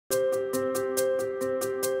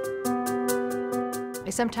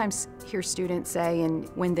sometimes hear students say, and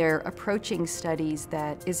when they're approaching studies,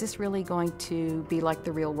 that is this really going to be like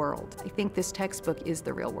the real world? I think this textbook is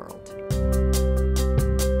the real world.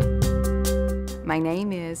 My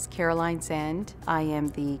name is Zeind. I am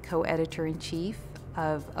the co-editor-in-chief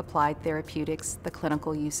of Applied Therapeutics, the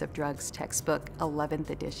Clinical Use of Drugs textbook, 11th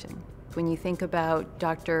edition. When you think about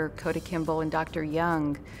Dr. Cota Kimball and Dr.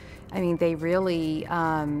 Young, I mean, they really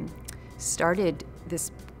started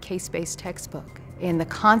this case-based textbook. And the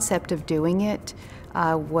concept of doing it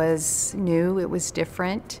was new, it was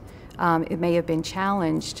different, it may have been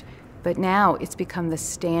challenged, but now it's become the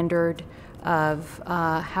standard of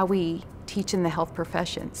how we teach in the health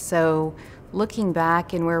professions. So looking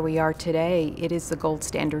back and where we are today, it is the gold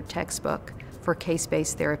standard textbook for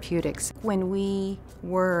case-based therapeutics. When we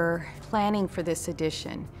were planning for this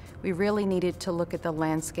edition, we really needed to look at the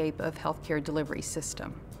landscape of healthcare delivery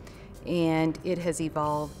system. And it has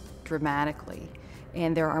evolved dramatically,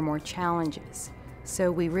 and there are more challenges.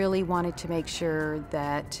 So we really wanted to make sure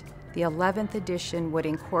that the 11th edition would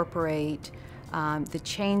incorporate the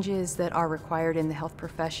changes that are required in the health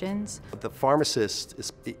professions. The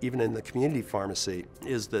pharmacist, even in the community pharmacy,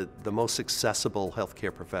 is the most accessible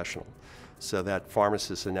healthcare professional. So that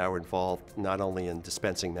pharmacists are now involved not only in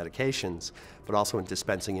dispensing medications, but also in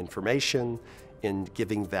dispensing information, in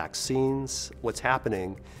giving vaccines. What's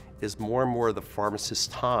happening is more and more of the pharmacist's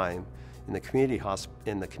time in the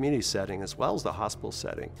community setting, as well as the hospital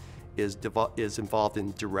setting, is involved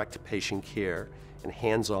in direct patient care and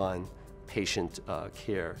hands-on patient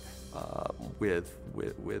care with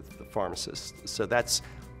the pharmacist. So that's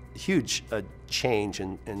a huge change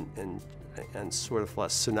and sort of a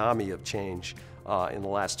tsunami of change in the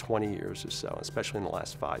last 20 years or so, especially in the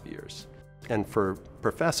last 5 years. And for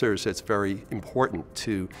professors, it's very important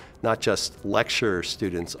to not just lecture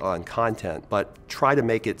students on content, but try to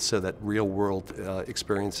make it so that real-world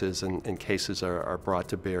experiences and cases are brought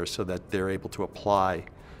to bear so that they're able to apply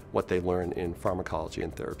what they learn in pharmacology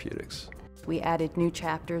and therapeutics. We added new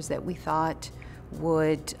chapters that we thought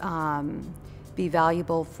would be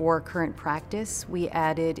valuable for current practice. We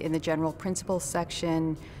added in the general principles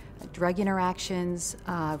section drug interactions.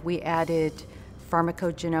 We added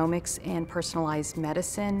pharmacogenomics and personalized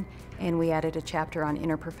medicine, and we added a chapter on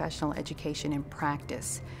interprofessional education and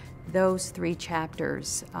practice. Those 3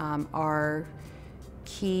 chapters are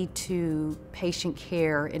key to patient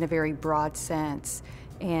care in a very broad sense.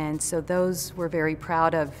 And so those we're very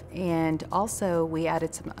proud of. And also we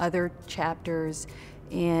added some other chapters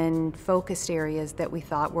in focused areas that we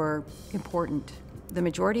thought were important. The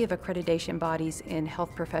majority of accreditation bodies in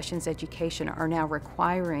health professions education are now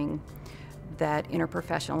requiring that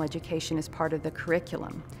interprofessional education is part of the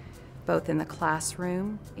curriculum, both in the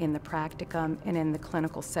classroom, in the practicum, and in the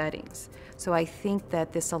clinical settings. So I think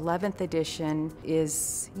that this 11th edition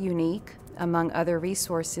is unique among other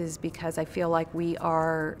resources because I feel like we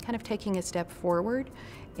are kind of taking a step forward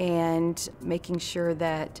and making sure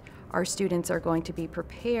that our students are going to be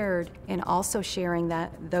prepared and also sharing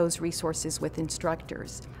those resources with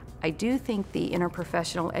instructors. I do think the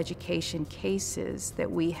interprofessional education cases that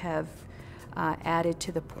we have added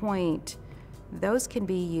to the point, those can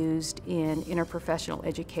be used in interprofessional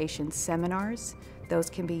education seminars. Those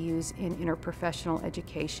can be used in interprofessional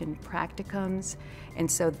education practicums. And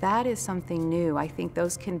so that is something new. I think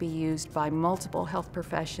those can be used by multiple health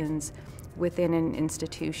professions within an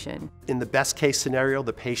institution. In the best case scenario,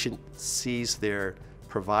 the patient sees their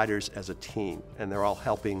providers as a team, and they're all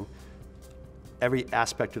helping every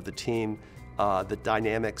aspect of the team. The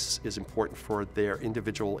dynamics is important for their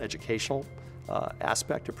individual educational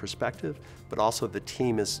aspect or perspective, but also the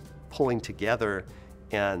team is pulling together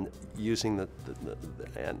and using the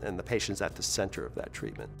patients at the center of that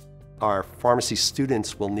treatment. Our pharmacy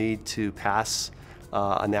students will need to pass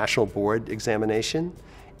a national board examination,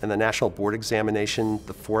 and the national board examination,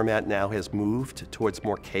 the format now has moved towards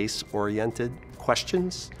more case-oriented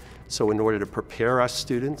questions. So in order to prepare our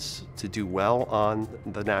students to do well on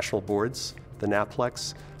the national boards, the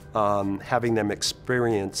NAPLEX, having them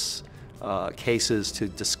experience cases to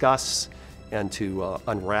discuss and to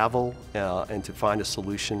unravel and to find a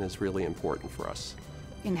solution is really important for us.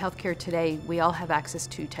 In healthcare today, we all have access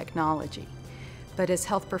to technology, but as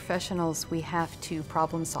health professionals, we have to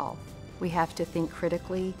problem solve. We have to think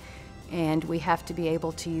critically, and we have to be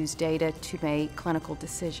able to use data to make clinical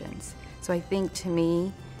decisions. So I think, to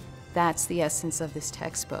me, that's the essence of this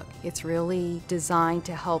textbook. It's really designed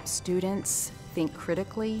to help students think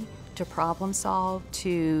critically, to problem solve,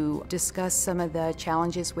 to discuss some of the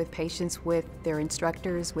challenges with patients, with their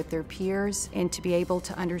instructors, with their peers, and to be able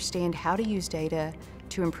to understand how to use data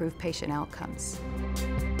to improve patient outcomes.